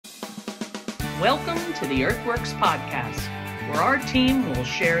Welcome to the Earthworks Podcast, where our team will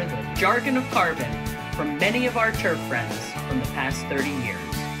share the jargon of carbon from many of our turf friends from the past 30 years.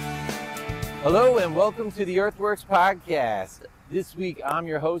 Hello and welcome to the Earthworks Podcast. This week I'm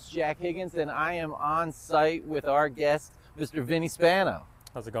your host, Jack Higgins, and I am on site with our guest, Mr. Vinny Spano.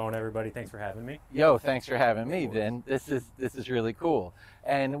 How's it going, everybody? Thanks for having me. Yo, thanks for having me, Vin. This is really cool.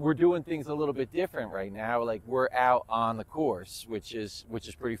 And we're doing things a little bit different right now. Like, we're out on the course, which is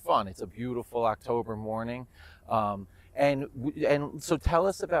pretty fun. It's a beautiful October morning. And so tell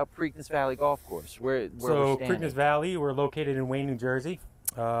us about Preakness Valley Golf Course. Where So we're standing. Preakness Valley, we're located in Wayne, New Jersey.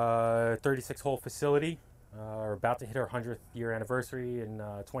 36-hole facility. We're about to hit our 100th year anniversary in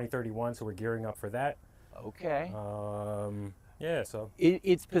 2031, so we're gearing up for that. Okay. Yeah, so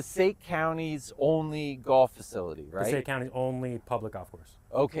It's Passaic County's only golf facility, right? Passaic County's only public golf course.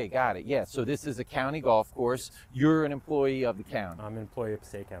 Okay, got it. Yeah, so this is a county golf course. You're an employee of the county. I'm an employee of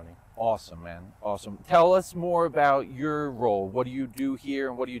Passaic County. Awesome, man. Awesome. Tell us more about your role. What do you do here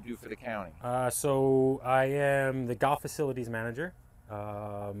and what do you do for the county? So I am the golf facilities manager.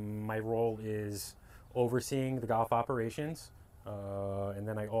 My role is overseeing the golf operations, and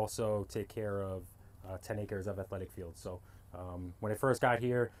then I also take care of 10 acres of athletic fields. So when I first got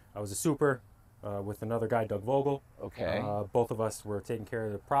here, I was a super with another guy, Doug Vogel. Okay. Both of us were taking care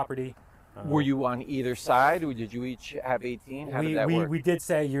of the property. Were you on either side, or did you each have 18? How did that work? We did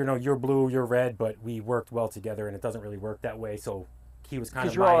say, you're blue, you're red, but we worked well together, and it doesn't really work that way. So he was kind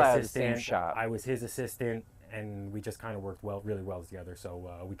of you're all my out of the assistant. same shop. I was his assistant, and we just kind of worked really well together.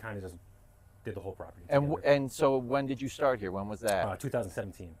 So we kind of just did the whole property together. And so when did you start here? When was that?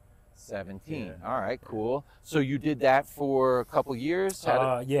 2017. 17. Yeah. All right, cool. So you did that for a couple years?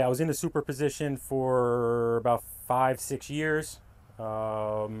 Yeah, I was in the super position for about 5-6 years,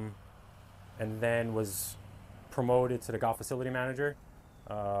 and then was promoted to the golf facility manager.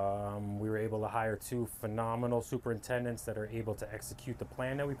 We were able to hire 2 phenomenal superintendents that are able to execute the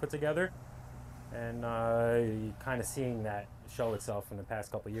plan that we put together, and kind of seeing that show itself in the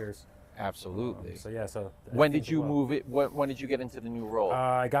past couple of years. Absolutely. When did you move it? When did you get into the new role?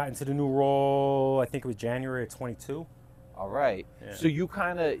 I got into the new role, I think it was January of 22. All right. Yeah.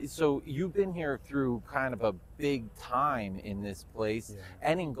 So you've been here through kind of a big time in this place, Yeah.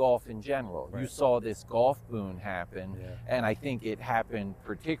 and in golf in general. Right. You saw this golf boom happen, Yeah. and I think it happened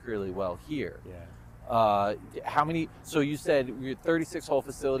particularly well here. Yeah. How many? So you said you're 36-hole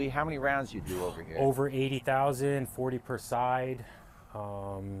facility. How many rounds you do over here? Over 80,000, 40 per side.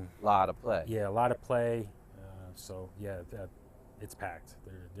 Lot of play. Yeah, a lot of play. It's packed.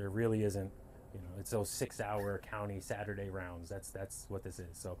 There really isn't. It's those 6-hour county Saturday rounds. That's what this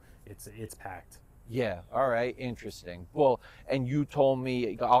is. So it's packed. Yeah. All right. Interesting. Well, and you told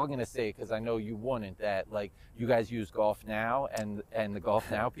me, I'm gonna say, because I know you wouldn't, that like you guys use Golf Now, and the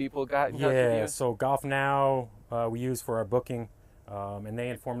Golf Now people got in touch with Yeah. you? So Golf Now we use for our booking, and they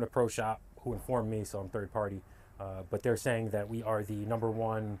informed the pro shop, who informed me. So I'm third party. But they're saying that we are the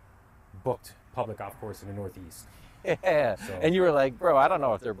 #1 booked public golf course in the Northeast. Yeah. So- And you were like, bro, I don't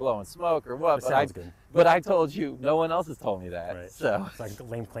know if they're blowing smoke or what, It sounds good. but I told you, no one else has told me that. Right. So It's like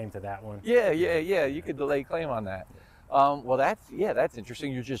lame claim to that one. yeah, you could lay claim on that. Well, that's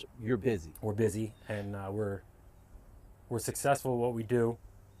interesting. You're busy. We're busy, and we're successful at what we do,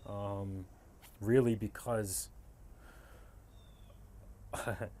 really because.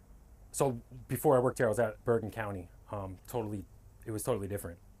 So before I worked here, I was at Bergen County. It was totally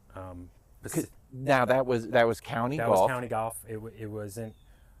different. Now that was county That golf. was county golf. It wasn't.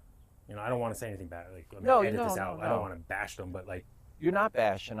 I don't want to say anything bad. Like, let me edit this out. No. I don't want to bash them, but like. You're not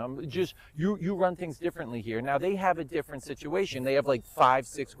bashing them. Just you run things differently here. Now they have a different situation. They have like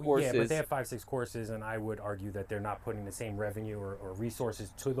 5-6 courses. Yeah, but they have 5-6 courses, and I would argue that they're not putting the same revenue or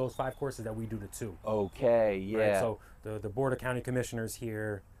resources to those 5 courses that we do to 2. Okay, yeah. Right? So the Board of County Commissioners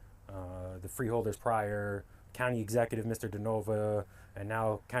here, the freeholders prior, County Executive Mr. DeNova, and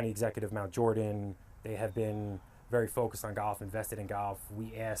now County Executive Mount Jordan, they have been very focused on golf, invested in golf.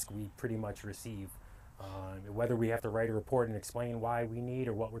 We ask, we pretty much receive. Whether we have to write a report and explain why we need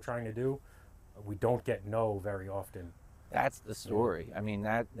or what we're trying to do, we don't get no very often. That's the story. I mean,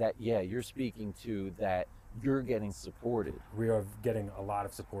 you're speaking to that. You're getting supported. We are getting a lot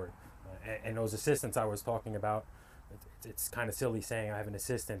of support. And those assistants I was talking about, it's kind of silly saying I have an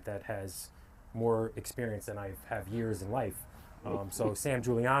assistant that has more experience than I have years in life. So Sam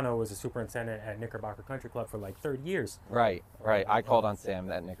Giuliano was a superintendent at Knickerbocker Country Club for like 30 years. Right. I called on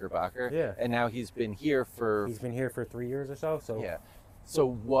Sam at Knickerbocker. Yeah. And now he's been here for 3 years or so. So yeah. So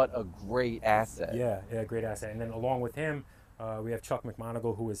what a great asset. Yeah, great asset. And then along with him, we have Chuck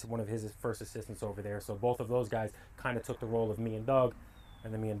McMonagle, who is one of his first assistants over there. So both of those guys kind of took the role of me and Doug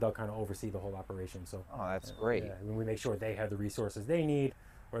and then me and Doug kind of oversee the whole operation. So Oh, that's great. yeah, we make sure they have the resources they need,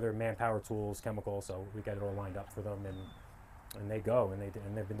 whether manpower, tools, chemicals. So we got it all lined up for them, and they go, and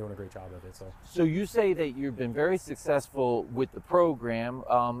they've been doing a great job of it. So you say that you've been very successful with the program.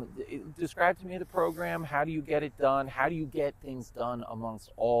 Describe to me the program. How do you get it done? How do you get things done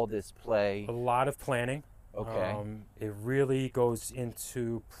amongst all this play? A lot of planning. Okay. It really goes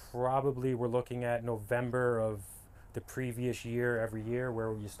into probably we're looking at November of the previous year every year,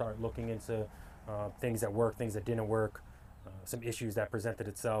 where you start looking into things that work, things that didn't work, some issues that presented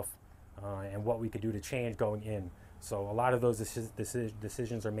itself, and what we could do to change going in. So a lot of those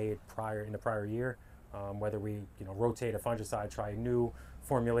decisions are made in the prior year, whether we rotate a fungicide, try a new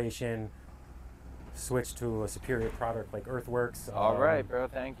formulation, switch to a superior product like Earthworks. All right, bro.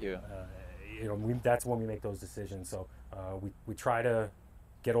 Thank you. That's when we make those decisions. So we try to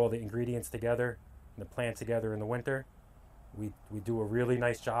get all the ingredients together, and the plant together in the winter. We do a really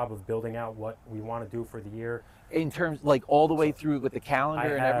nice job of building out what we want to do for the year. In terms, like all the way through with the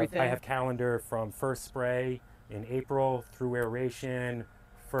calendar and everything? I have calendar from first spray in April through aeration,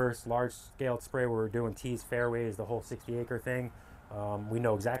 first large-scale spray where we're doing tees, fairways, the whole 60-acre thing. We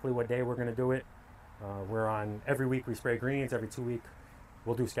know exactly what day we're going to do it. We're on every week we spray greens, every 2 weeks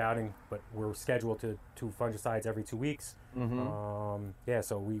we'll do scouting, but we're scheduled to fungicides every 2 weeks.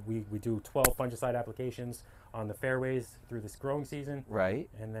 So we do 12 fungicide applications on the fairways through this growing season. Right.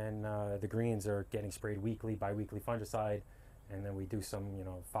 And then the greens are getting sprayed weekly, bi-weekly fungicide, and then we do some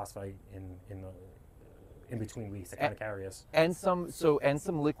phosphite in between weeks to kind of carry us. And some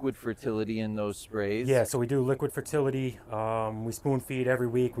liquid fertility in those sprays. Yeah, so we do liquid fertility. We spoon feed every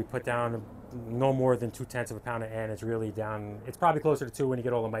week. We put down no more than 0.2 pounds of N. It's really down. It's probably closer to 2 when you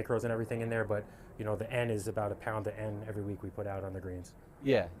get all the micros and everything in there, but the N is about 1 pound of N every week we put out on the greens.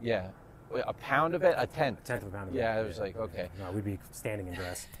 Yeah. Wait, a pound of it? A tenth? A tenth of a pound of it. Yeah, I was like, okay. No, we'd be standing in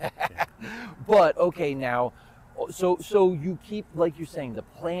grass. But, okay, now, so you keep, like you're saying, the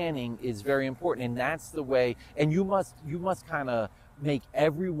planning is very important, and that's the way, and you must kind of make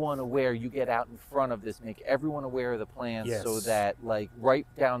everyone aware. You get out in front of this, make everyone aware of the plans. Yes. So that, like, right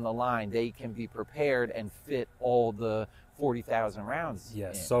down the line, they can be prepared and fit all the 40,000 rounds.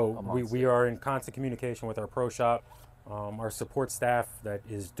 Yes, so we are in constant communication with our pro shop, our support staff that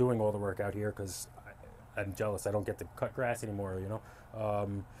is doing all the work out here, because I'm jealous I don't get to cut grass anymore.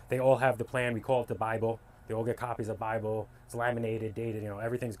 They all have the plan. We call it the Bible. They all get copies of Bible. It's laminated, dated,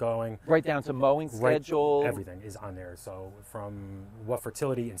 everything's going. Right down to mowing schedule. Everything is on there. So from what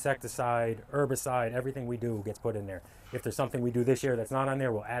fertility, insecticide, herbicide, everything we do gets put in there. If there's something we do this year that's not on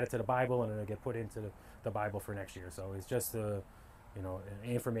there, we'll add it to the Bible, and it'll get put into the Bible for next year. So it's just an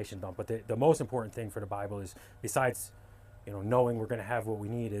information dump. But the most important thing for the Bible is, besides knowing we're going to have what we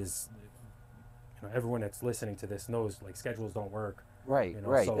need, is everyone that's listening to this knows, like, schedules don't work. Right,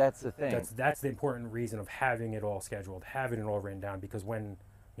 right. So that's the thing. That's the important reason of having it all scheduled, having it all written down, because when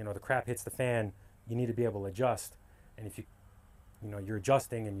the crap hits the fan, you need to be able to adjust. And if you're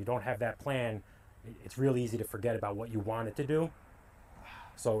adjusting and you don't have that plan, it's really easy to forget about what you wanted to do.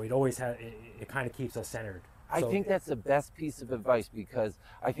 So it kind of keeps us centered. I think that's the best piece of advice, because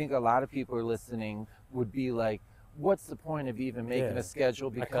I think a lot of people are listening would be like, what's the point of even making a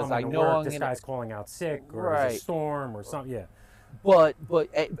schedule? Because I know this guy's calling out sick, or there's a storm or something. Yeah. But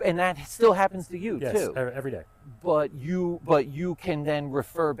and that still happens to you too. Every day. But you can then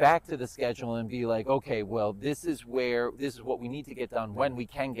refer back to the schedule and be like, okay, well, this is what we need to get done, when we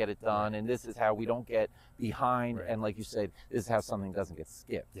can get it done, and this is how we don't get behind. Right. And like you said, this is how something doesn't get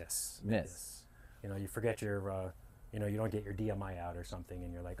skipped. Yes. Missed. Yes. You forget your you don't get your DMI out or something,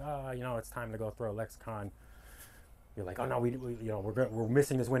 and you're like, it's time to go throw a lexicon. You're like, oh no, we're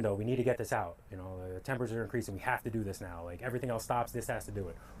missing this window. We need to get this out. The temperatures are increasing. We have to do this now. Like, everything else stops. This has to do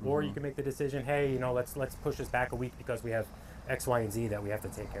it. Mm-hmm. Or you can make the decision, hey, let's push this back a week because we have X, Y, and Z that we have to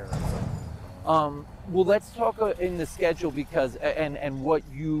take care of. Well, let's talk in the schedule, because and what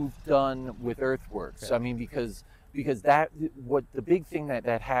you've done with Earthworks. Okay. I mean, because what the big thing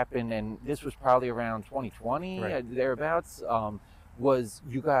that happened, and this was probably around 2020, right, thereabouts. Was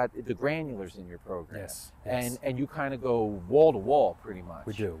you got the granulars in your program. Yes. And you kind of go wall to wall pretty much.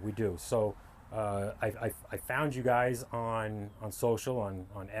 We do. So I found you guys on social,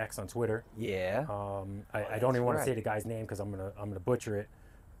 on X, on Twitter. Yeah. I don't even want to say the guy's name because I'm gonna butcher it.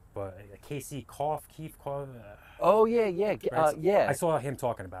 But Keith Koff. Oh yeah. Right? Yeah. I saw him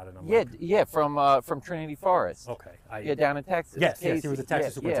talking about it. Yeah. From Trinity Forest. Okay. Down in Texas. Yes, he was a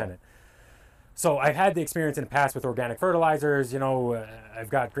Texas superintendent. Yeah. So I've had the experience in the past with organic fertilizers. I've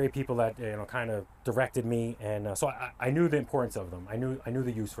got great people that kind of directed me, and so I knew the importance of them. I knew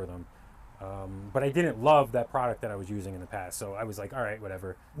the use for them. But I didn't love that product that I was using in the past. So I was like, all right,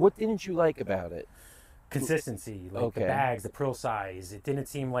 whatever. What didn't you like about it? Consistency, like the bags, the prill size. It didn't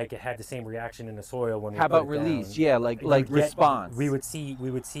seem like it had the same reaction in the soil when we How put about it release? down. Yeah, like response. We would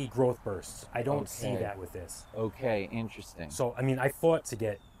see growth bursts. I don't see that with this. Okay, interesting. So I mean, I fought to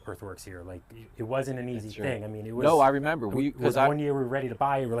get Earthworks here. Like it wasn't an easy thing. I mean, it was. No, I remember. Because one year we were ready to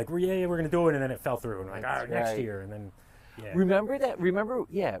buy it. We're like, yeah, we're gonna do it, and then it fell through. And we're like, all right, next year, and then. Yeah. Remember that?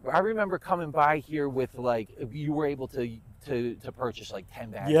 Yeah. I remember coming by here with like you were able to purchase like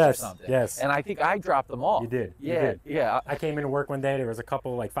 10 bags or something. Yes. And I think I dropped them all. You did. Yeah. You did. Yeah. I came into work one day. There was a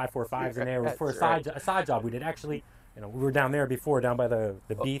couple like 545s in there. It was for a side job we did. Actually, you know, we were down there before, down by the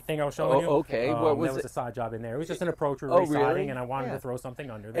bee thing I was showing you. Okay. What was there was it? a side job in there. It was just an approach. We were Really? and I wanted to throw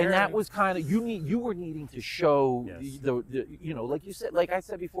something under there. And that was kind of you were needing to show Yes. the you know, like you said, like I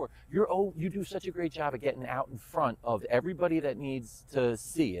said before, you do such a great job of getting out in front of everybody that needs to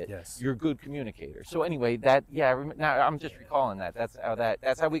see it. Yes. You're a good communicator. So anyway, now I'm just recalling that.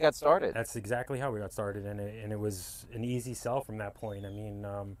 That's how we got started. That's exactly how we got started, and it was an easy sell from that point. I mean,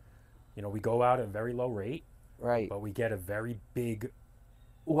 you know, we go out at a very low rate. Right. But we get a very big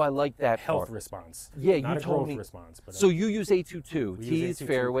Oh, I like that health part. response. Yeah, not you a told growth me. response. But So you use 822 we tees, use 822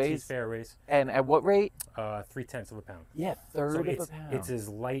 fairways, tees, fairways. And at what rate? 0.3 of a pound. Yeah, third So of a pound. it's as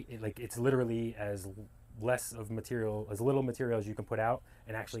light, like it's literally as less of material, as little material as you can put out,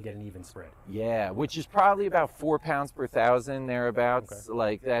 and actually get an even spread. Yeah, which is probably about 4 pounds per thousand thereabouts. Okay.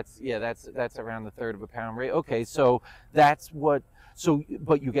 Like that's around the third of a pound rate. Okay, so that's what. So,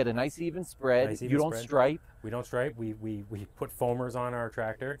 but you get a nice even spread. Nice even you don't spread. stripe. We don't stripe. We put foamers on our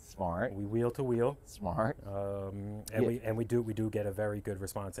tractor. Smart. We wheel to wheel. Smart. And we do get a very good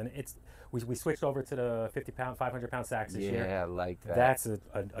response. And we switched over to the 50 pound, 500 pound sacks this year. Yeah, I like that. That's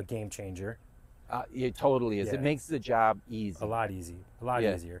a game changer. It totally is. Yeah. It makes the job easy. A lot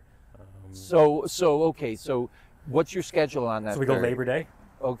easier. So okay. So, what's your schedule on that? So we go Labor Day.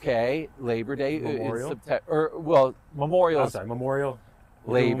 Okay, Labor Day, Memorial. Memorial. I'm sorry, Memorial,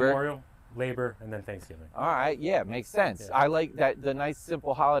 Labor. Memorial, Labor, and then Thanksgiving. All right, yeah, makes sense. Yeah. I like that, the nice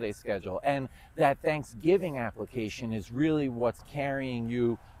simple holiday schedule, and that Thanksgiving application is really what's carrying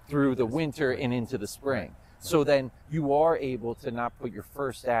you through the winter and into the spring. So then you are able to not put your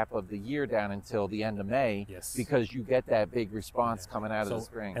first app of the year down until the end of May, Yes. because you get that big response coming out of the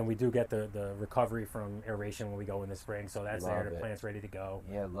spring. And we do get the recovery from aeration when we go in the spring, so that's Love there. The it. plant's ready to go.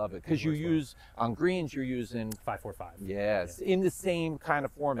 Yeah, love it. Because It you works well. use, on greens, you're using, 545. yes, in the same kind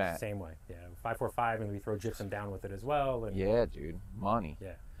of format. Same way. Yeah, 545, and we throw gypsum down with it as well. And Yeah, dude, money.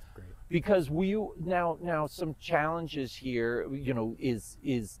 yeah, great. Because now some challenges here, you know, is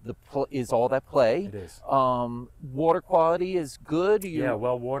all that play. It is. Water quality is good. Yeah,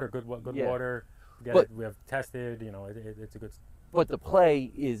 well water, good Yeah. water. We have tested. You know, it's a good. But the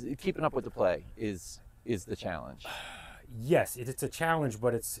play is keeping up with the play is the challenge. Yes, it's a challenge,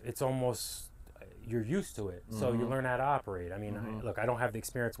 but it's almost you're used to it, so you learn how to operate. I mean, look, I don't have the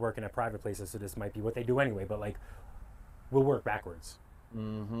experience working at private places, so this might be what they do anyway. But like, we'll work backwards.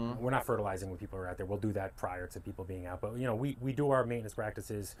 We're not fertilizing when people are out there. We'll do that prior to people being out. But, you know, we do our maintenance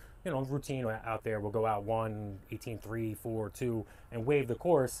practices, you know, routine out there. We'll go out 1, 18, 3, 4, 2, and wave the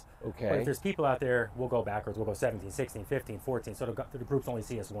course. Okay. But if there's people out there, we'll go backwards. We'll go 17, 16, 15, 14. So the groups only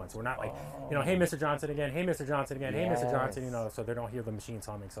see us once. We're not like, you know, hey, Mr. Johnson again. Hey, Mr. Johnson again. Hey, Mr. Johnson, you know, so they don't hear the machines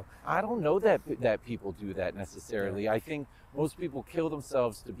humming. So I don't know that people do that necessarily. I think most people kill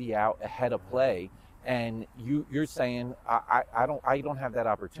themselves to be out ahead of play. And you're saying I don't have that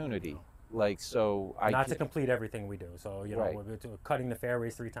opportunity, like, so not to complete everything we do. So, you know, Right. we're cutting the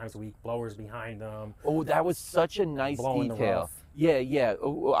fairways 3 times a week, blowers behind them. Oh, that was such a nice Blowing the detail. rough. Yeah.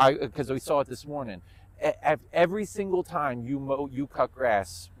 Because we saw it this morning. Every single time you cut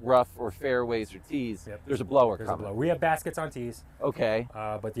grass, rough or fairways or tees, there's a blower There's coming. a blower. We have baskets on tees, Okay.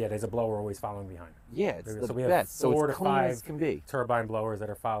 but yeah, there's a blower always following behind. Yeah, it's the So we have best. So 4 it's to clean 5 as can be. turbine blowers that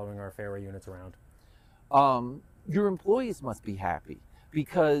are following our fairway units around. Your employees must be happy,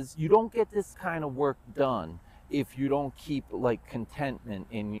 because you don't get this kind of work done if you don't keep like contentment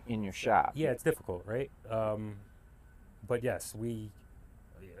in your shop. Yeah, it's difficult, right? But yes,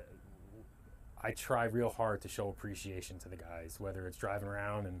 I try real hard to show appreciation to the guys, whether it's driving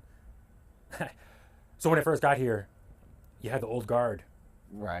around and. So when I first got here, you had the old guard,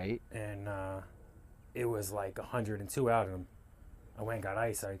 Right. and it was like 102 out, and I went and got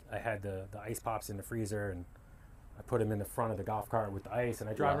ice. I had the ice pops in the freezer, and I put them in the front of the golf cart with the ice, and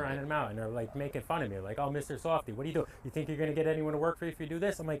I drive around in them out, and they're like making fun of me, like, "Oh, Mr. Softy, what do you do? You think you're gonna get anyone to work for you if you do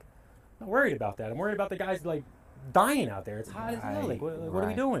this?" I'm like, I'm not worried about that. I'm worried about the guys like dying out there. It's hot as hell. Like, what are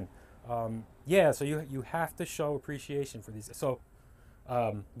we doing? Yeah, so you have to show appreciation for these. So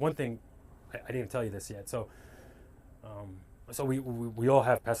one thing I didn't even tell you this yet. So, so we all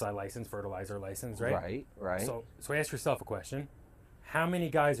have pesticide license, fertilizer license, right? Right, right. So ask yourself a question: how many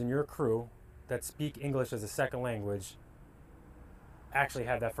guys in your crew that speak English as a second language actually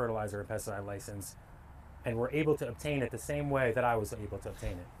have that fertilizer and pesticide license, and were able to obtain it the same way that I was able to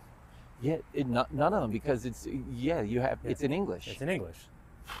obtain it? Yeah, none of them, because it's it's in English. It's in English.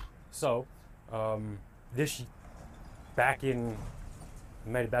 So, back in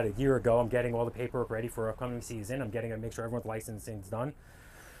about a year ago, I'm getting all the paperwork ready for upcoming season. I'm getting to make sure everyone's licensing's done,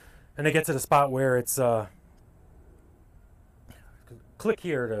 and they get to the spot where it's click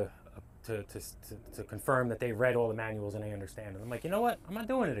here to confirm that they read all the manuals and they understand. And I'm like, you know what? I'm not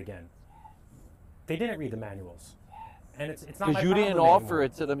doing it again. They didn't read the manuals. And it's not my because you didn't problem offer anymore.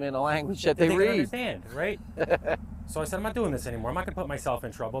 it to them in a language that they can read. understand, right? So I said, I'm not doing this anymore. I'm not going to put myself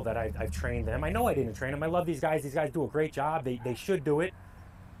in trouble that I've trained them. I know I didn't train them. I love these guys. These guys do a great job. They should do it.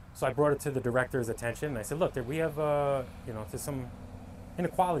 So I brought it to the director's attention. And I said, look, we have there's some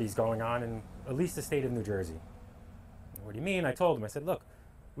inequalities going on in at least the state of New Jersey. What do you mean? I told him. I said, look,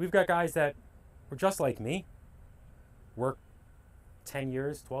 we've got guys that were just like me, worked 10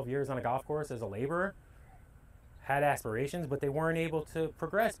 years, 12 years on a golf course as a laborer, had aspirations, but they weren't able to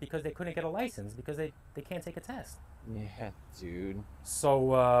progress because they couldn't get a license because they can't take a test. Yeah, dude.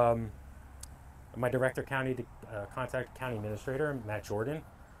 So my director county contacted county administrator, Matt Jordan,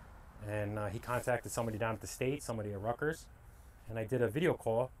 and he contacted somebody down at the state, somebody at Rutgers, and I did a video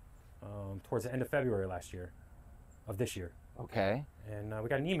call towards the end of February of this year. Okay. And we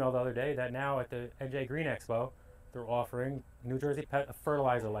got an email the other day that now at the NJ Green Expo, they're offering New Jersey pet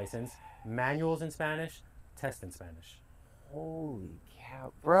fertilizer license, manuals in Spanish, test in Spanish. Holy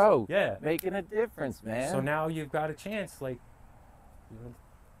cow, bro! Yeah, making a difference, man. So now you've got a chance, they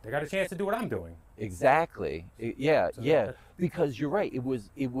got a chance to do what I'm doing. Exactly. Because you're right. It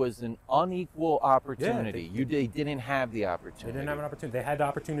was an unequal opportunity. They didn't have the opportunity. They didn't have an opportunity. They had the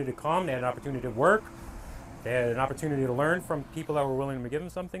opportunity to come. They had an opportunity to work. They had an opportunity to learn from people that were willing to give them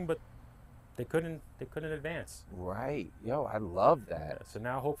something, but they couldn't advance. Right. Yo, I love that. Yeah, so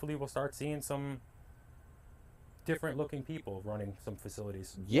now hopefully we'll start seeing some different looking people running some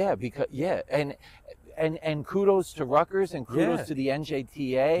facilities. Yeah, and kudos to Rutgers and kudos to the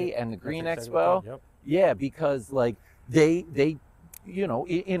NJTA and the Green Expo. Yep. Yeah, because they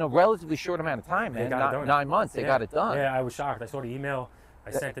in a relatively short amount of time, man, 9 months, they got it done. Yeah, I was shocked. I saw the email. I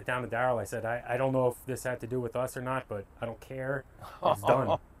sent it down to Daryl. I said, I don't know if this had to do with us or not, but I don't care. It's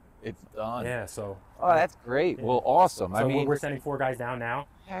done. It's done. Yeah, so. Oh, that's great. Yeah. Well, awesome. So we're sending 4 guys down now.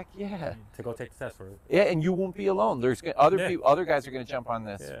 Heck yeah. To go take the test for it. Yeah, and you won't be alone. There's other people, other guys are going to jump on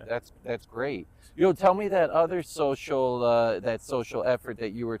this. Yeah. That's great. Tell me that other social effort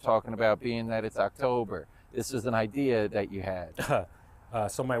that you were talking about, being that it's October. This is an idea that you had.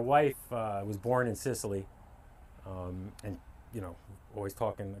 So my wife was born in Sicily, and always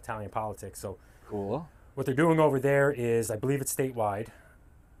talking Italian politics. So cool. What they're doing over there is, I believe it's statewide,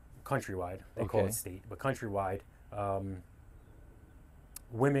 countrywide. They call it state, but countrywide.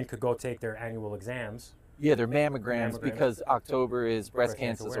 Women could go take their annual exams. Yeah, they're mammograms because October is breast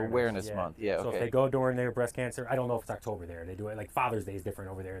cancer awareness month. Yeah, okay. So if they go during their breast cancer, I don't know if it's October there. They do it like Father's Day is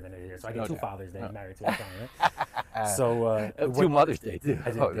different over there than it is. So I get 2 Father's Day married to a time, right? So 2 Mother's Day too.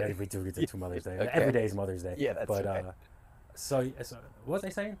 We do get 2 Mother's Day. Okay. Every day is Mother's Day. Yeah, that's right. So what was I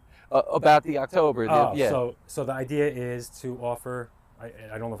saying? About the October. So the idea is to offer.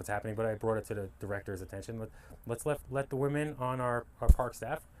 I don't know if it's happening, but I brought it to the director's attention. Let's let the women on our park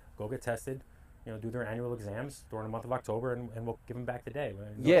staff go get tested, do their annual exams during the month of October, and we'll give them back the day.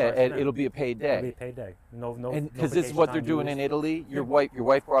 And it'll be a paid day. It'll be a paid day. No. And because this is what they're doing in Italy. Your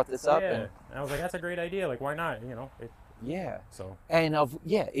wife brought this up. Yeah. And I was like, that's a great idea. Like, why not? Yeah. So. And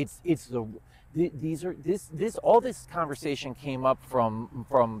all this conversation came up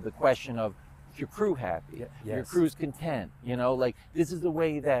from the question of, your crew happy, your crew's content, this is the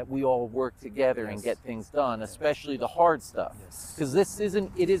way that we all work together and get things done, especially the hard stuff, because it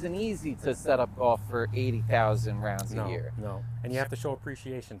isn't easy to set up golf for 80,000 rounds a year. No, and you have to show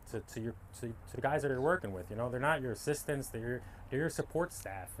appreciation to the guys that you're working with. They're not your assistants, they're your support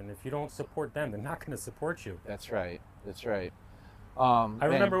staff, and if you don't support them, they're not going to support you. That's right. I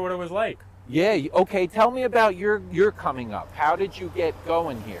remember what it was like. Yeah. Okay. Tell me about your coming up. How did you get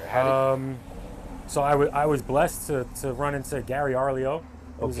going here? So I was blessed to run into Gary Arleo,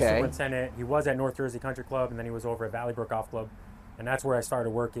 who was the superintendent. He was at North Jersey Country Club, and then he was over at Valley Brook Golf Club, and that's where I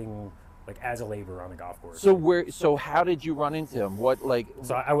started working as a laborer on the golf course. So how did you run into him?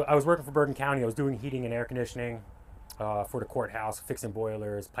 So I was working for Bergen County. I was doing heating and air conditioning for the courthouse, fixing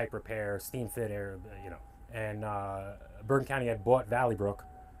boilers, pipe repair, steam fit air, and Bergen County had bought Valley Brook,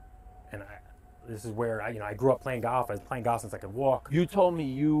 and this is where I grew up playing golf. I was playing golf since I could walk. You told me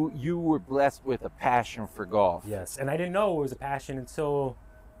you were blessed with a passion for golf. Yes, and I didn't know it was a passion until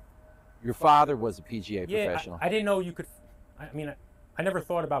your father was a PGA professional. I didn't know you could. I never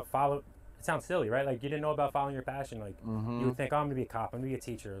thought about follow. It sounds silly, right? Like you didn't know about following your passion. Like you would think, oh, I'm gonna be a cop. I'm gonna be a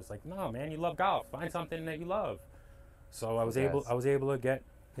teacher. It's like, no, man, you love golf. Find something that you love. So I was able to get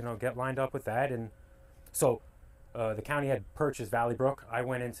lined up with that, and so the county had purchased Valley Brook. I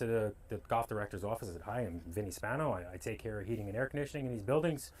went into the golf director's office and said, hi, I'm Vinny Spano. I take care of heating and air conditioning in these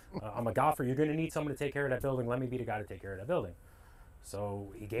buildings. I'm a golfer. You're gonna need someone to take care of that building. Let me be the guy to take care of that building.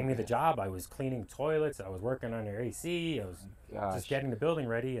 So he gave me the job. I was cleaning toilets. I was working on their AC. I was just getting the building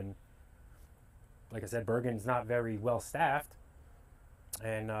ready. And like I said, Bergen's not very well staffed.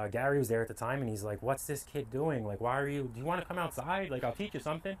 And Gary was there at the time, and he's like, what's this kid doing? Like, do you want to come outside? Like, I'll teach you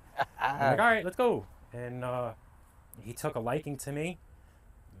something. I'm like, all right, let's go. And he took a liking to me.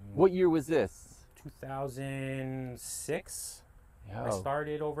 What year was this? 2006. Yo. I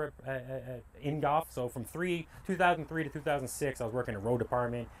started over in golf. So from 2003 to 2006, I was working in road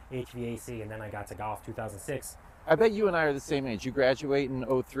department, HVAC, and then I got to golf 2006. I bet you and I are the same age. You graduate in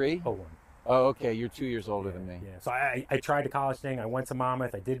 03? 01. Oh, okay. You're 2 years older than me. Yeah. So I tried the college thing. I went to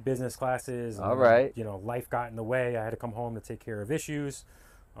Monmouth. I did business classes. All right. Life got in the way. I had to come home to take care of issues.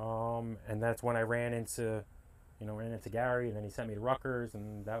 And that's when I ran into Gary, and then he sent me to Rutgers,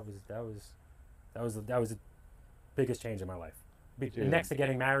 and that was the biggest change in my life. Next to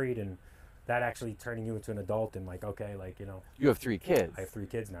getting married and that actually turning you into an adult and like, okay, like, You have 3 kids. I have 3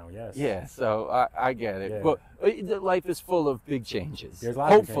 kids now, yes. Yeah, so I get it. Yeah. But life is full of big changes. There's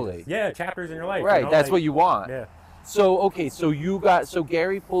lots Hopefully. of changes. Yeah, chapters in your life. Right, that's what you want. Yeah. So, okay, so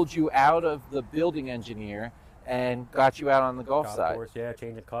Gary pulled you out of the building engineer and got you out on the golf side. Course, yeah,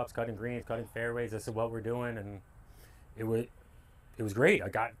 changing clubs, cutting greens, cutting fairways. This is what we're doing, and it was great. I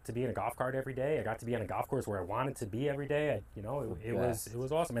got to be in a golf cart every day. I got to be on a golf course where I wanted to be every day. It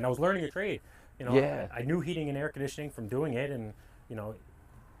was awesome, and I was learning a trade. Yeah. I knew heating and air conditioning from doing it, and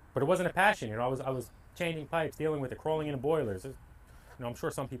but it wasn't a passion. I was changing pipes, dealing with it, crawling into boilers. I'm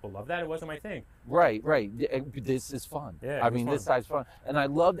sure some people love that. It wasn't my thing. Right. This is fun. Yeah, this side's fun, and I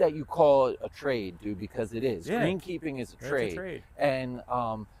love that you call it a trade, dude, because it is. Yeah. Greenkeeping is a trade. It's a trade. And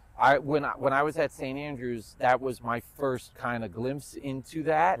when I was at St. Andrews, that was my first kind of glimpse into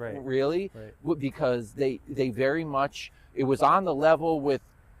that, really, because they very much, it was on the level with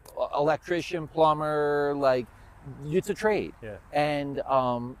electrician, plumber, like, it's a trade. Yeah. And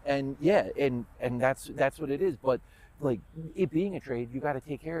that's what it is. But like, it being a trade, you got to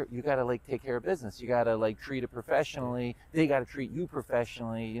take care of business. You got to treat it professionally. They got to treat you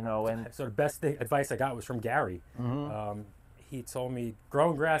professionally, and so the best advice I got was from Gary. Mm-hmm. He told me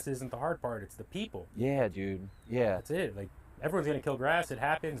growing grass isn't the hard part, it's the people. Yeah, dude. Yeah. That's it. Like, everyone's going to kill grass, it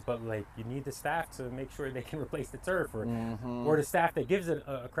happens, but like, you need the staff to make sure they can replace the turf, or the staff that gives it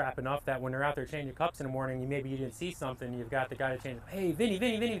a crap enough that when they're out there changing cups in the morning, maybe you didn't see something, you've got the guy to change, hey, Vinny,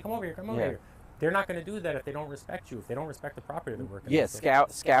 come over here. They're not going to do that if they don't respect you, if they don't respect the property they're working. Yeah,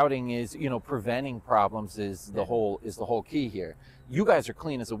 scouting is, preventing problems is the whole key here. You guys are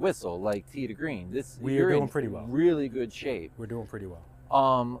clean as a whistle, like tee to green. We're doing pretty well. Really good shape. We're doing pretty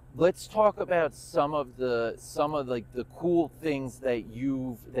well. Let's talk about some of the cool things that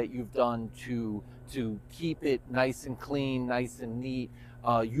you've done to keep it nice and clean, nice and neat.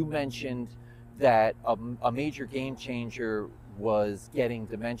 You mentioned that a major game changer was getting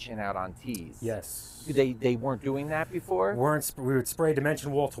dimension out on tees. Yes. They weren't doing that before? We would spray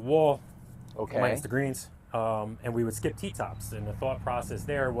dimension wall to wall, okay, minus the greens, and we would skip tee tops. And the thought process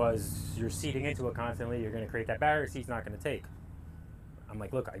there was, you're seeding into it constantly, you're going to create that barrier, seed's not going to take. I'm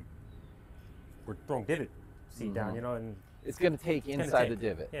like, look, we're throwing divot seed down, and it's going to take inside the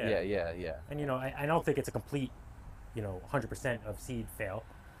divot. Yeah. And I don't think it's a complete, 100% of seed fail.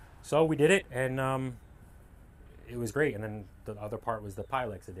 So we did it, and it was great. And then the other part was the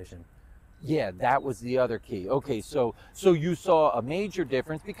Pylex edition. Yeah, that was the other key. Okay, so you saw a major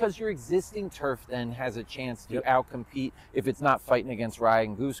difference because your existing turf then has a chance to outcompete if it's not fighting against rye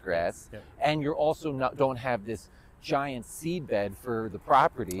and goosegrass, and you're also don't have this giant seed bed for the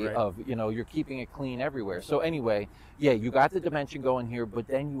property of, you're keeping it clean everywhere. So anyway, you got the dimension going here, but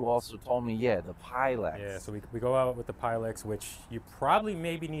then you also told me, the Pylex. Yeah, so we go out with the Pylex, which you probably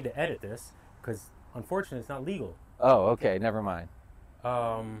maybe need to edit this because unfortunately it's not legal. Oh, okay, never mind.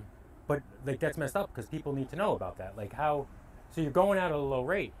 But like, that's messed up because people need to know about that. Like, how, so you're going out at a low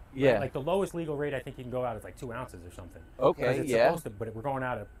rate. Yeah. Right? Like the lowest legal rate I think you can go out is like 2 ounces or something. Okay, it's supposed to, but we're going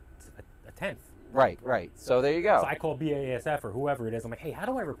out at a tenth. Right. So there you go. So I call BASF or whoever it is. I'm like, hey, how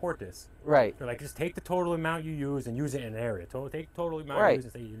do I report this? Right. They're like, just take the total amount you use and use it in an area. Take the total amount Right. you use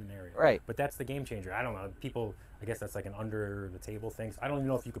and say you in an area. Right. But that's the game changer. I don't know. People, I guess that's like an under the table thing. So I don't even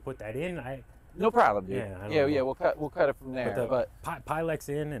know if you could put that in. No problem, dude. Yeah, I don't Yeah. know. We'll cut it from there. But the Pilex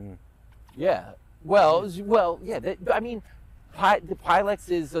in and yeah. Well, yeah. I mean, the Pilex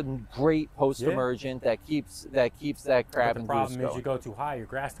is a great post-emergent that keeps that crab but the and problem goose is you going. go too high, your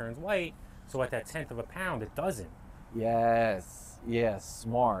grass turns white. So at that 1/10 of a pound, it doesn't. Yes,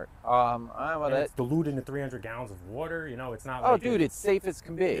 smart. And it's diluted into 300 gallons of water. You know, it's not. Oh, like dude, it's safe as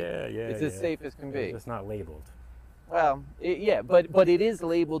can be. Yeah. It's as safe as can be. It's not labeled. Well, but it is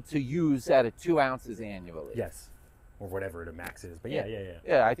labeled to use at a 2 ounces annually. Yes, or whatever the max is. But yeah.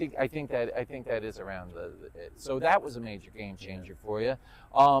 Yeah, I think that is around so that was a major game changer for you.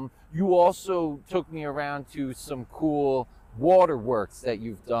 You also took me around to some cool waterworks that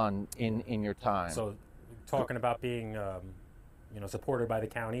you've done in your time. So, talking about being, supported by the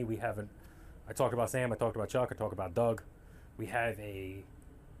county, I talked about Sam, I talked about Chuck, I talked about Doug. We have a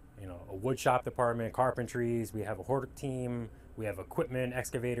wood shop department, carpentries. We have a hort team. We have equipment,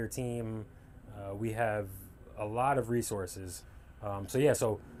 excavator team. We have a lot of resources.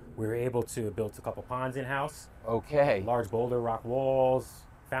 So we were able to build a couple ponds in house. Okay. Large boulder rock walls,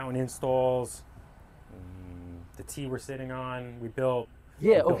 fountain installs. The tee we're sitting on, we built.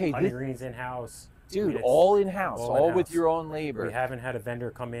 Yeah. We Okay. built honey greens in house. Dude, all in house, all in-house. with your own labor. We haven't had a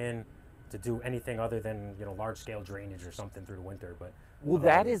vendor come in to do anything other than large scale drainage or something through the winter. But well,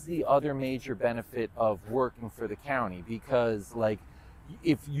 that is the other major benefit of working for the county, because like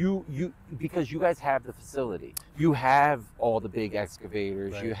if because you guys have the facility, you have all the big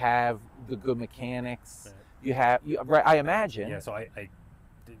excavators, Right. you have the good mechanics, Right. you have right, I imagine. yeah, so I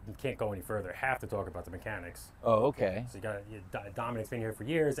can't go any further. I have to talk about the mechanics. Oh, okay. So Dominic's been here for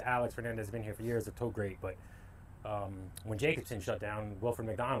years. Alex Fernandez has been here for years. They're so great. But when Jacobson shut down, Wilfred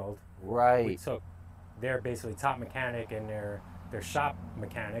McDonald, we Right. took their basically top mechanic and their shop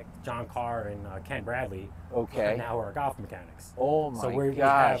mechanic, John Carr and Ken Bradley. Okay. And now we're our golf mechanics. Oh my So we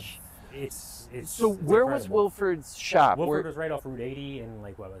gosh. It's So it's where was incredible. Wilford's shop? Wilford was right off Route 80 in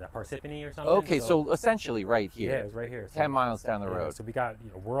like what was that, Parsippany or something. Okay, so essentially right here. yeah, it was right here. So, 10 miles down the yeah, road. So we got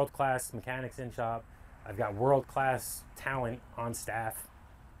world class mechanics in shop. I've got world class talent on staff.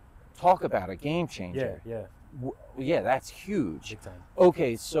 Talk about a game changer. Yeah, Yeah, that's huge. big time.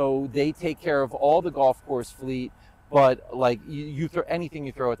 Okay, so they take care of all the golf course fleet, but like you throw anything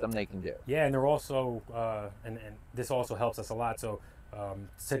you throw at them, they can do. Yeah, and they're also and this also helps us a lot. So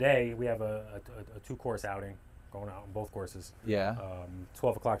today we have a 2-course outing going out on both courses. Yeah.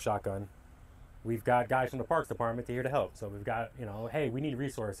 12 o'clock shotgun. We've got guys from the parks department here to help. So we've got hey, we need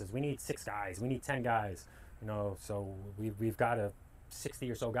resources. We need 6 guys. We need 10 guys. So we've got 60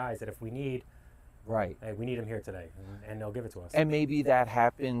 or so guys that if we need. Right. Hey, we need them here today, and they'll give it to us. And maybe that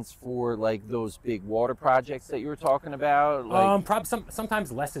happens for like those big water projects that you were talking about. Like,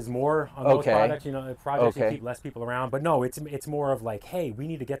 Sometimes less is more on those projects. Projects you Okay. keep less people around. But no, it's more of like, hey, we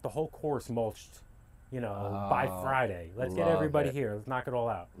need to get the whole course mulched, by Friday. Let's get love everybody it. here. Let's knock it all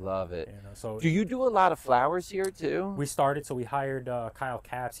out. love it. So Do you do a lot of flowers here too? we started. So we hired Kyle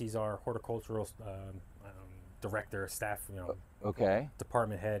Capps. He's our horticultural director, staff, Okay.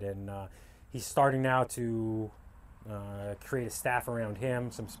 department head, and he's starting now to create a staff around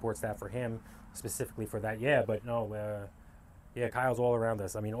him, some support staff for him, specifically for that. Yeah, but no, Kyle's all around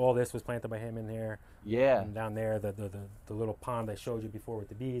us. I mean, all this was planted by him in there. Yeah. And down there, the little pond I showed you before with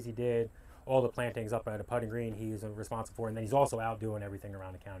the bees, he did. All the plantings up at a putting green, he's responsible for, and then he's also out doing everything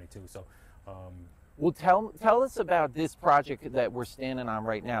around the county too. So. Well, tell us about this project that we're standing on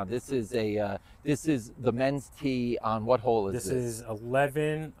right now. This is the men's tee on what hole is this? This is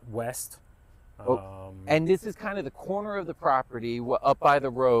 11 West. And this is kind of the corner of the property up by the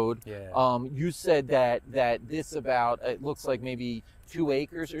road. Yeah. You said that this it looks like maybe 2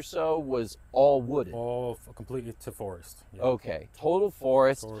 acres or so was all wooded. All completely to forest. Yeah. Okay, total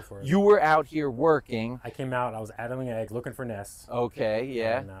forest. Total forest. You were out here working. I came out. I was addling eggs, looking for nests. Okay,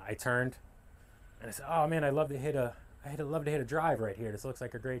 yeah. And I turned, and I said, "Oh man, I'd love to hit a drive right here. This looks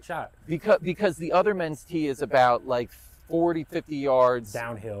like a great shot." Because the other men's tee is about like 40, 50 yards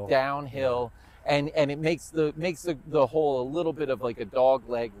Downhill. and it makes the hole a little bit of like a dog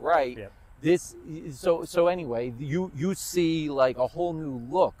leg right. Yep. So anyway, you see like a whole new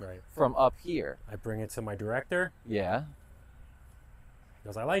look Right. from up here. I bring it to my director. Yeah. He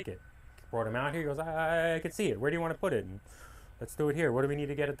goes, "I like it." Brought him out here. He goes, I can see it. Where do you want to put it? And let's do it here. What do we need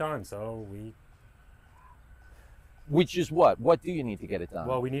to get it done? So Which is what? What do you need to get it done?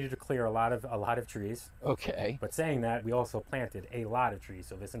 Well, we needed to clear a lot of trees. Okay. But saying that, we also planted a lot of trees.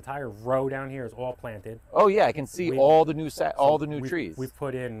 So this entire row down here is all planted. Oh yeah, I can see all the new trees. We've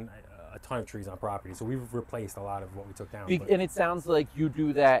put in a ton of trees on property, so we've replaced a lot of what we took down. And it sounds like you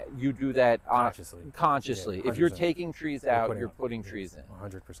do that consciously. Consciously. Yeah, if you're taking trees out, you're putting trees in.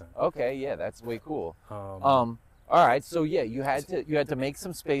 100%. Okay, yeah, that's way cool. All right, so yeah, you had to make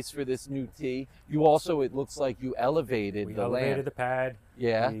some space for this new tee. You also, it looks like you elevated the land. We elevated the pad.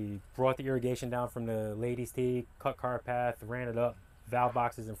 Yeah. We brought the irrigation down from the ladies' tee, cut car path, ran it up, valve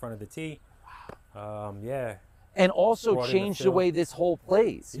boxes in front of the tee. Yeah. And also changed the way this hole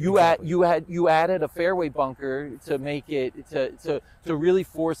plays. Exactly. You added a fairway bunker to make it to really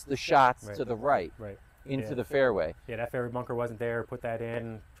force the shots to the right into the fairway. Yeah, that fairway bunker wasn't there. Put that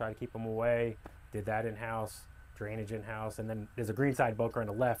in, try to keep them away. Did that in house. Drainage in house, and then there's a greenside bunker on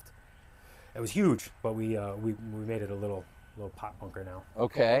the left. It was huge, but we made it a little pot bunker now.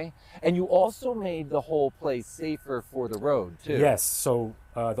 Okay, and you also made the whole place safer for the road too. Yes. So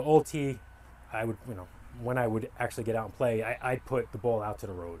the old tee, I would when I would actually get out and play, I'd put the ball out to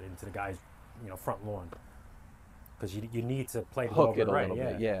the road into the guy's front lawn, because you need to play the ball right. Little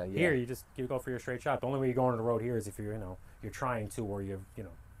bit. Yeah. Here you go for your straight shot. The only way you go on the road here is if you're trying to, or you're.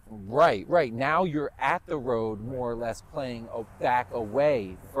 Right. Now you're at the road, more or less playing back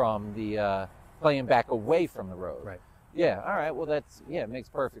away from the road. Right. Yeah. All right. Well, it makes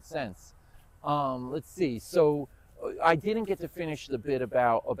perfect sense. Let's see. So I didn't get to finish the bit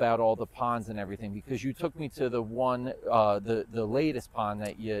about all the ponds and everything, because you took me to the one, the latest pond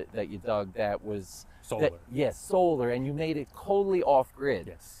that you dug that was solar. Solar, and you made it totally off grid.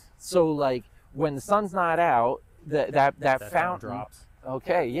 Yes. So like when the sun's not out, that fountain drops.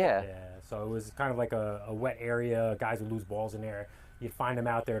 Okay, yeah. Yeah, so it was kind of like a wet area. Guys would lose balls in there. You'd find them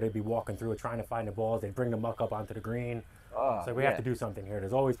out there. They'd be walking through it, trying to find the balls. They'd bring the muck up onto the green. So we have to do something here.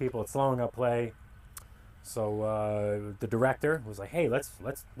 There's always people. It's slowing up play. So the director was like, "Hey, let's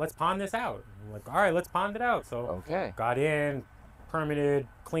pond this out." I'm like, "All right, let's pond it out." So got in, permitted,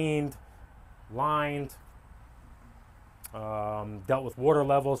 cleaned, lined, dealt with water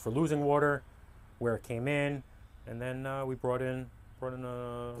levels for losing water, where it came in, and then we brought in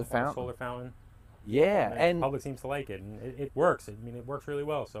a solar fountain. Yeah, and the public seems to like it, and it works. I mean, it works really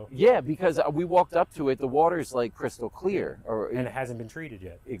well. So yeah, because we walked up to it, the water's like crystal clear, and it hasn't been treated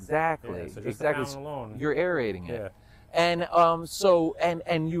yet. Exactly. Yeah, so just the fountain alone, you're aerating it. Yeah. And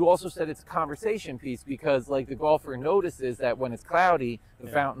and you also said it's a conversation piece, because like the golfer notices that when it's cloudy, the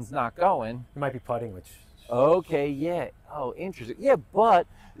fountain's not going. You might be putting, which. Okay, yeah. Oh, interesting. Yeah, but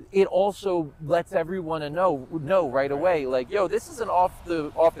it also lets everyone know right away, like, yo, this is an off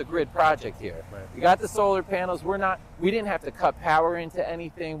the grid project here. Right. We got the solar panels. We didn't have to cut power into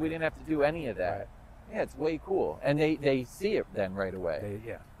anything. We didn't have to do any of that. Right. Yeah, it's way cool, and they see it then right away.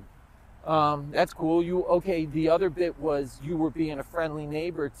 Yeah. That's cool. The other bit was you were being a friendly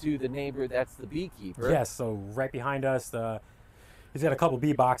neighbor to the neighbor that's the beekeeper. Yes. So right behind us, he's got a couple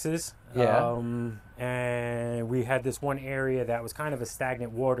bee boxes. Yeah. And we had this one area that was kind of a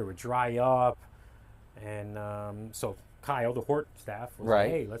stagnant water, would dry up. And so Kyle, the Hort staff, was like,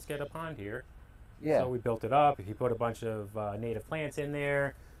 "Hey, let's get a pond here." Yeah. So we built it up. He put a bunch of native plants in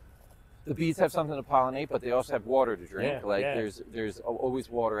there. The bees have something to pollinate, but they also have water to drink. There's always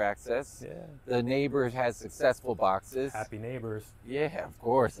water access. Yeah. The neighbor has successful boxes. Happy neighbors. Yeah, of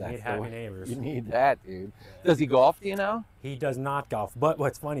course. You need happy neighbors. You need that, dude. Yeah. Does he golf, do you know? He does not golf. But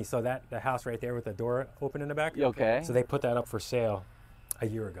what's funny, so the house right there with the door open in the back. Okay. So they put that up for sale a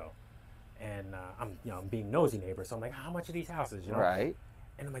year ago. And I'm being nosy neighbor, so I'm like, how much are these houses, Right.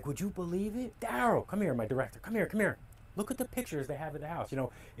 And I'm like, would you believe it? Daryl, come here, my director. Come here. Look at the pictures they have of the house.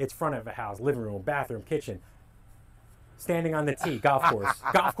 It's front of the house, living room, bathroom, kitchen. Standing on the tee, golf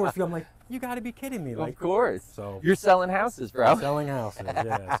course view. I'm like, you got to be kidding me. Of course. So you're selling houses, bro. I'm selling houses,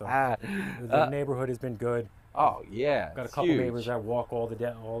 yeah. So the neighborhood has been good. Oh, yeah. Got a couple neighbors that walk all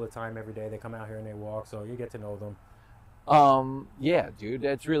the time, every day. They come out here and they walk, so you get to know them. Yeah, dude,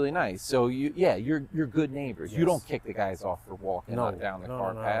 that's really nice. So you're good neighbors. Yes. You don't kick the guys off for walking down the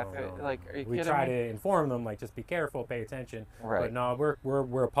car path. No. Like, are you we kidding try me? to inform them, like, just be careful, pay attention. Right. But no,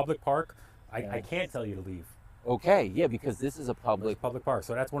 we're a public park. I can't tell you to leave. Okay, yeah, because this is a public park.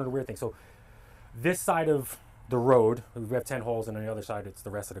 So that's one of the weird things. So this side of the road, we have 10 holes, and on the other side, it's the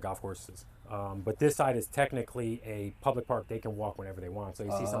rest of the golf courses. But this side is technically a public park. They can walk whenever they want. So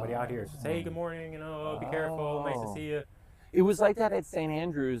you see somebody out here, just, hey, good morning, be careful, nice to see you. It was like that at St.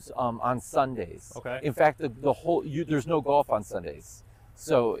 Andrews on Sundays. Okay. In fact, the whole there's no golf on Sundays,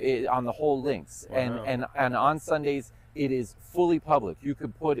 so on the whole links, Wow. and on Sundays it is fully public. You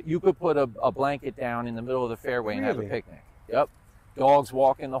could put a blanket down in the middle of the fairway and have a Really? picnic. Yep. Dogs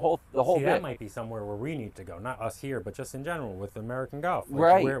walking the whole See, bit. that might be somewhere where we need to go, not us here, but just in general with American golf.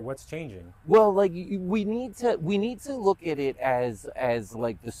 Like, Right. what's changing? Well, like we need to look at it as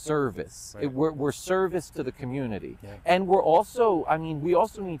like the service. Right. We're service to the community, Yeah. and we're also. I mean, we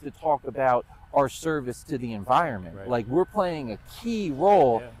also need to talk about our service to the environment. Right. Like we're playing a key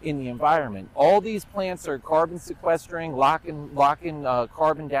role in the environment. All these plants are carbon sequestering, locking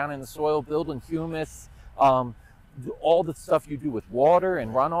carbon down in the soil, building humus. All the stuff you do with water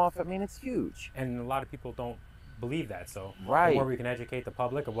and runoff. I mean, it's huge. And a lot of people don't believe that. So Right. the more we can educate the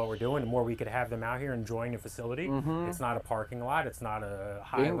public of what we're doing, the more we could have them out here enjoying the facility. Mhm. It's not a parking lot. It's not a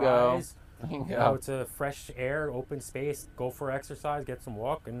high Bingo. rise. Bingo. You know, it's a fresh air, open space. Go for exercise, get some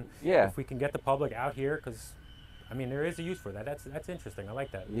walk, and Yeah. if we can get the public out here, because I mean there is a use for that. That's interesting. I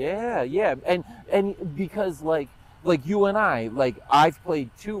like that. Yeah, and because like you and I, like I've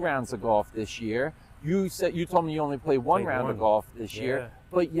played 2 rounds of golf this year. You told me you only played one Played round one. of golf this Yeah. year,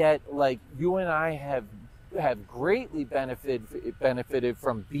 but yet like you and I have greatly benefited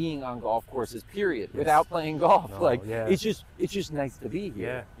from being on golf courses, period, Yes. without playing golf. No, Like yeah. it's just nice to be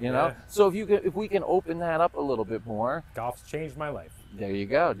here. Yeah, You know? yeah. So if we can open that up a little bit more, Golf's changed my life. there you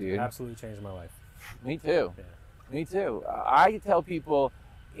go, dude. Absolutely changed my life. Me too. Yeah. Me too. I tell people,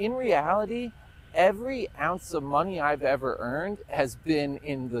 in reality, every ounce of money I've ever earned has been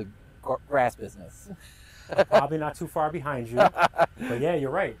in the grass business. Probably not too far behind you, but yeah,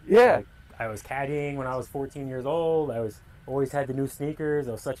 you're right. Yeah. Like, I was caddying when I was 14 years old. I was always had the new sneakers.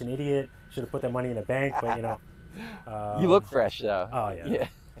 I was such an idiot. Should have put that money in a bank, but you know. You look fresh though. Oh yeah.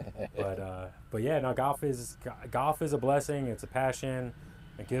 Yeah. But yeah, no. Golf is a blessing. It's a passion.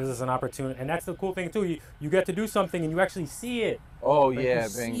 It gives us an opportunity, and that's the cool thing too. You get to do something and you actually see it. Oh Like, yeah,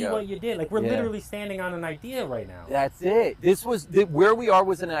 you bingo. see what you did. Like we're Yeah. literally standing on an idea right now. That's it. This was where we are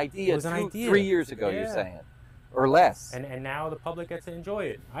was an idea. It was an idea. 3 years ago. You're Yeah. saying, or less. And now the public gets to enjoy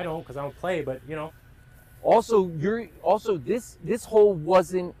it. I don't, because I don't play, but you know. Also, this hole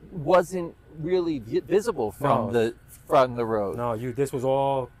wasn't really visible from No. the road. No, this was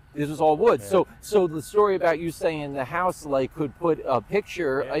all. This was all wood. Yeah. So the story about you saying the house like could put a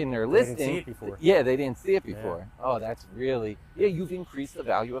picture Yeah, in their they listing. didn't see it before. Yeah, they didn't see it Yeah. before. Oh, that's really you've increased the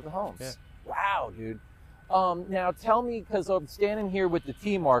value of the homes. Yeah. Wow, dude. Now tell me, because I'm standing here with the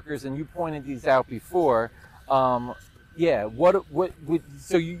T markers, and you pointed these out before. Yeah. What?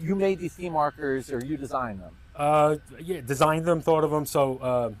 So you made these T markers, or you designed them? Yeah, designed them, thought of them.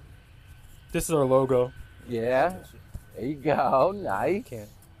 So this is our logo. Yeah. There you go. Nice. Can't,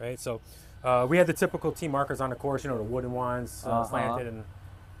 right? So we had the typical T markers on the course, you know, the wooden ones, slanted, and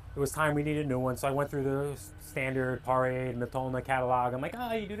it was time we needed new ones. So I went through the standard Parade, Miltona catalog. I'm like,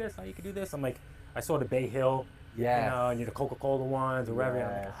 oh, you do this, oh, you can do this. I'm like, I saw the Bay Hill, Yes. you know, and the Coca-Cola ones or whatever.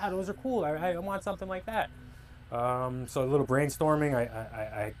 I'm like, Yes. those are cool. I want something like that. So a little brainstorming.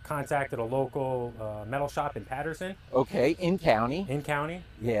 I contacted a local metal shop in Patterson, Okay. In county. in county,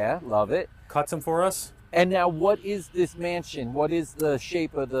 Yeah. Love it. cut some for us. And now, what is this mansion? What is the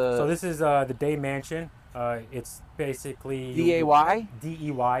shape of the So this is the Day Mansion. It's basically DAY?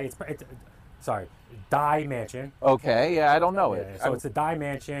 DEY. It's sorry, Die Mansion. Okay, yeah, I don't know it. Yeah, so it's a Die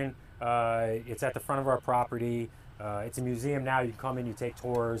Mansion. It's at the front of our property. It's a museum now. You can come in, you take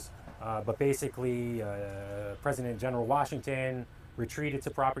tours. But basically, President General Washington retreated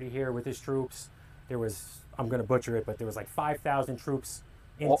to property here with his troops. There was, I'm going to butcher it, but there was like 5,000 troops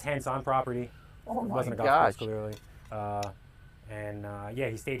in tents on property. Oh It my wasn't a golf gosh. course, clearly. Yeah,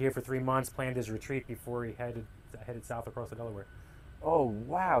 he stayed here for 3 months, planned his retreat before he headed south across the Delaware. Oh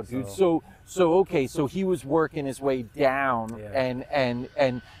wow, dude. So okay, so he was working his way down, Yeah.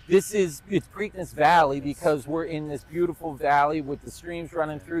 and it's Preakness Valley because we're in this beautiful valley with the streams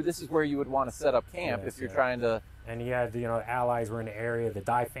running through. This is where you would want to set up camp Yes, if you're yeah. trying to. And he had, allies were in the area. The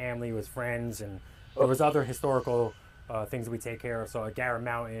Dye family was friends, and there was other historical things we take care of. So at Garrett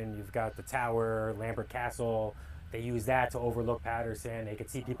Mountain, you've got the tower, Lambert Castle. They used that to overlook Patterson. They could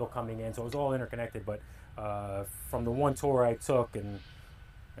see people coming in, so it was all interconnected. But from the one tour I took, and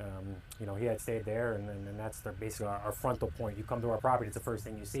he had stayed there, and that's basically our frontal point. You come to our property, it's the first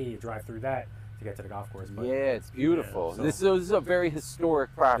thing you see. You drive through that to get to the golf course. But, Yeah, it's beautiful. so- This is a very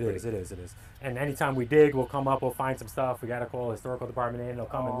historic property. It is. And anytime we dig, we'll come up, we'll find some stuff. We got to call the historical department in. They'll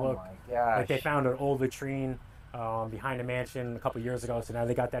come and look. Oh my gosh. Like they found an old latrine behind the mansion a couple years ago, so now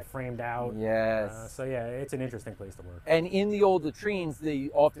they got that framed out. Yes. So yeah, it's an interesting place to work. And in the old latrines, they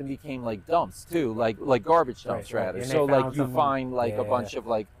often became like dumps too, like garbage dumps Right. rather. And So they like found you some- find like a yeah. bunch of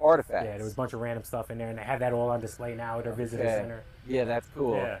like artifacts. Yeah, there was a bunch of random stuff in there, and they have that all on display now at our visitor Okay. center. Yeah, that's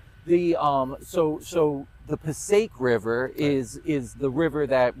cool. Yeah. So the Passaic River is the river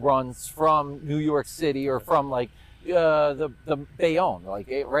that runs from New York City or from like the Bayonne, like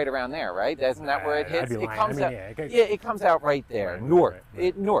right around there, right? Isn't that where it hits? It comes out. Yeah, it comes out right there, Newark.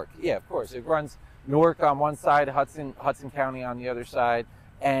 Newark. Yeah, of course. It runs Newark on one side, Hudson County on the other side,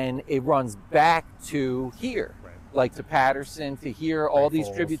 and it runs back to here. Like to Patterson, to here, all these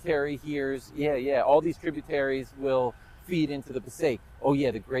tributary here's, all these tributaries will feed into the Passaic. Oh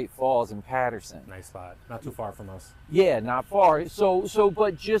yeah, the Great Falls in Patterson. Nice spot, not too far from us. Yeah, not far. So,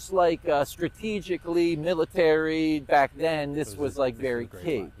 but just like strategically, military back then, this was like very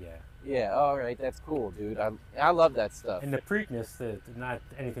key. Yeah. All right, that's cool, dude. I love that stuff. And the Preakness, not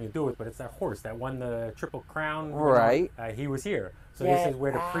anything to do with, but it's that horse that won the Triple Crown. Right. He was here. So this is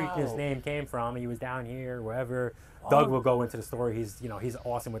where the Preakness name came from. He was down here, wherever. Doug will go into the story. He's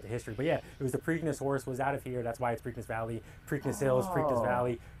awesome with the history. But yeah, it was the Preakness horse was out of here. That's why it's Preakness Valley, Preakness Hills, Preakness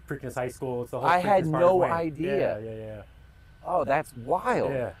Valley, Preakness High School. It's the whole. I had no idea. Yeah. Oh, that's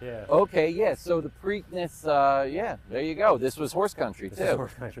wild. Yeah. Okay, yeah. So the Preakness, there you go. This was horse country too. This was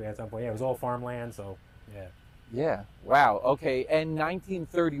horse country at some point. Yeah, it was all farmland. So yeah. Yeah. Wow. Okay. And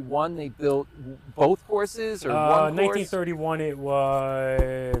 1931, they built both horses or one horse? 1931, it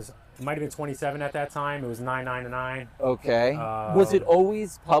was. It might have been 27 at that time. It was 999. Okay. Was it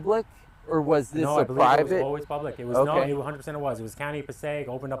always public, or was this a private? No, it was always public. It was no, 100% it was. It was County of Passaic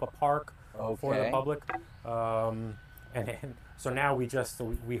opened up a park for the public, and then, so now we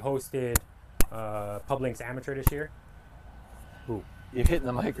hosted Publink's Amateur this year. Ooh. You're hitting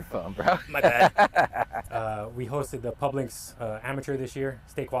the microphone, bro. My bad. We hosted the Publink's Amateur this year,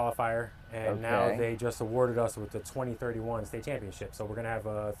 state qualifier, and now they just awarded us with the 2031 state championship. So we're going to have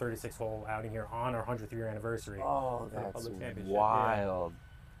a 36-hole outing here on our 100th year anniversary. Oh, that's wild.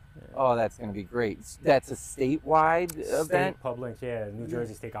 Yeah. Oh, that's going to be great. That's a statewide event? State Publink's, New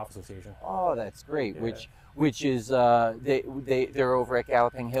Jersey State Golf Association. Oh, that's great. Yeah. Which is they're over at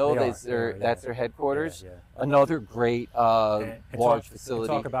Galloping Hill. That's their headquarters. Yeah. Another great large facility.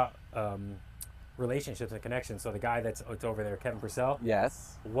 Talk about relationships and connections. So the guy it's over there, Kevin Purcell.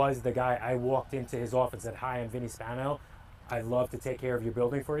 Yes. Was the guy I walked into his office and said, "Hi, I'm Vinny Spano. I'd love to take care of your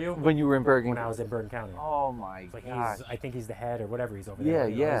building for you." When you were in Bergen. When I was in Bergen County. Oh my gosh. I think he's the head or whatever. He's over there.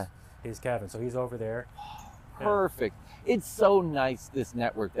 Yeah. He's Kevin. So he's over there. Perfect. It's so nice, this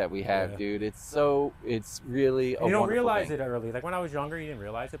network that we have, dude. It's really a you don't realize thing. It early. Like when I was younger, you didn't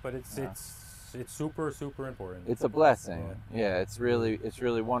realize it, but it's super, super important. It's a blessing. Yeah, it's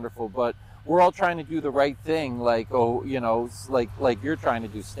really wonderful. But we're all trying to do the right thing, like like you're trying to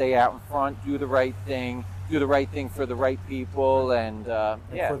do. Stay out in front, do the right thing for the right people, and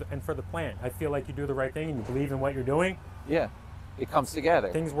for the plant. I feel like you do the right thing and you believe in what you're doing. Yeah, it comes together.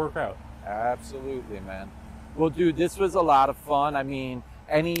 Things work out. Absolutely, man. Well, dude, this was a lot of fun. I mean,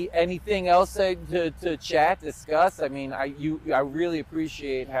 anything else to chat, discuss? I mean, I really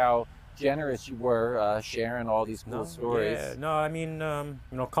appreciate how generous you were sharing all these cool stories. Yeah, no, I mean,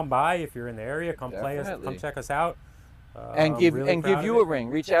 come by if you're in the area. Come play us. Come check us out. And give you a ring.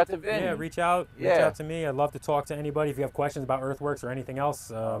 Reach out to Vinny. Yeah, reach out to me. I'd love to talk to anybody if you have questions about earthworks or anything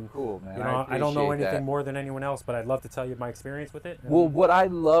else. Cool, man. I don't know anything more than anyone else, but I'd love to tell you my experience with it. Well, what I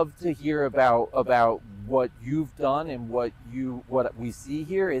love to hear about what you've done and what we see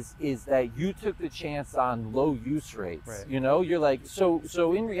here is that you took the chance on low use rates. Right. You're like so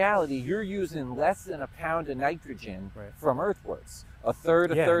in reality you're using less than a pound of nitrogen from earthworks. A third,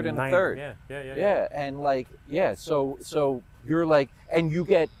 and a third. Yeah, and so you're like, and you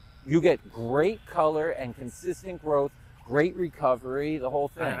get great color and consistent growth, great recovery, the whole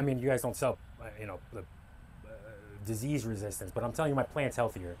thing. I mean, you guys don't sell, the disease resistance, but I'm telling you, my plant's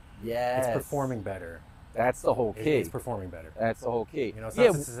healthier. Yes. It's performing better. That's the whole key. It's performing better. That's the whole key.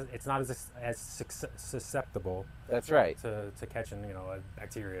 It's not as susceptible. That's right. To catching, a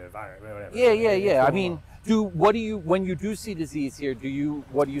bacteria, virus, whatever. Yeah. I mean, when you do see disease here,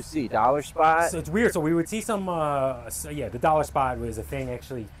 what do you see? Dollar spot? So it's weird. So we would see some. The dollar spot was a thing.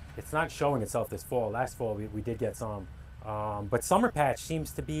 Actually, it's not showing itself this fall. Last fall we did get some, but summer patch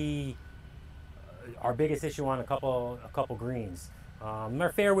seems to be our biggest issue on a couple greens.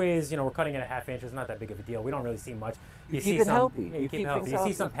 Our fairways, we're cutting it a ½ inch. It's not that big of a deal. We don't really see much. You keep it healthy. You keep it healthy. You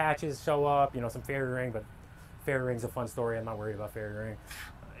see some patches show up, some fairy ring, but fairy ring's a fun story. I'm not worried about fairy ring.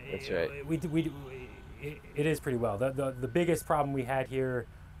 That's right. It is pretty well. The biggest problem we had here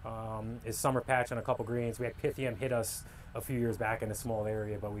is summer patch on a couple greens. We had Pythium hit us a few years back in a small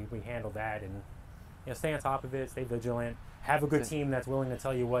area, but we handled that and stay on top of it, stay vigilant. Have a good team that's willing to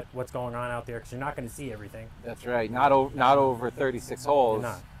tell you what's going on out there, because you're not going to see everything. That's right. Not over 36 holes.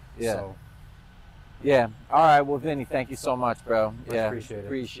 You're not. Yeah. So, Yeah. All right. Well, Vinny, thank you so much, bro. Much appreciate it.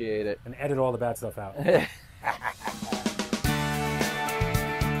 Appreciate it. And edit all the bad stuff out.